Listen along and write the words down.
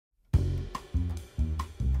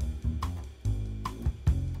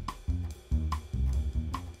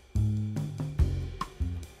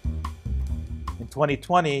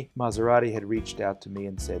2020, Maserati had reached out to me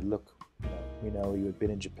and said, look, we know you had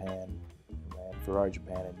been in Japan, ran Ferrari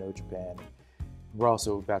Japan and No Japan. We're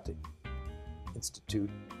also about to institute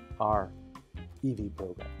our EV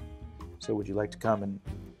program. So would you like to come and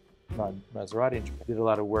run Maserati in Japan? Did a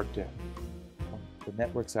lot of work on the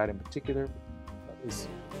network side in particular. That was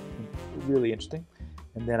really interesting.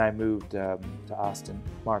 And then I moved to Aston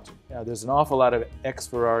Martin. Now, there's an awful lot of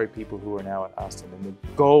ex-Ferrari people who are now at Aston, and the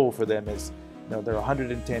goal for them is, they're a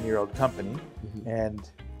 110-year-old company, and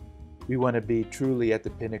we want to be truly at the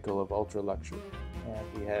pinnacle of ultra luxury.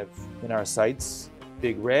 And we have in our sights,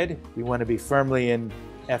 big red. We want to be firmly in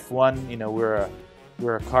F1.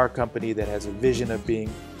 We're a car company that has a vision of being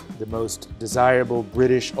the most desirable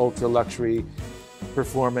British ultra luxury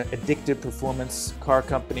addictive performance car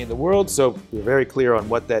company in the world. So we're very clear on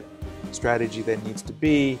what that strategy then needs to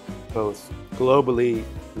be, both globally,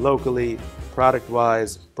 locally,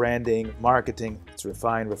 product-wise, branding, marketing. It's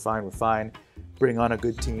refine, refine, refine, bring on a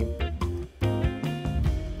good team.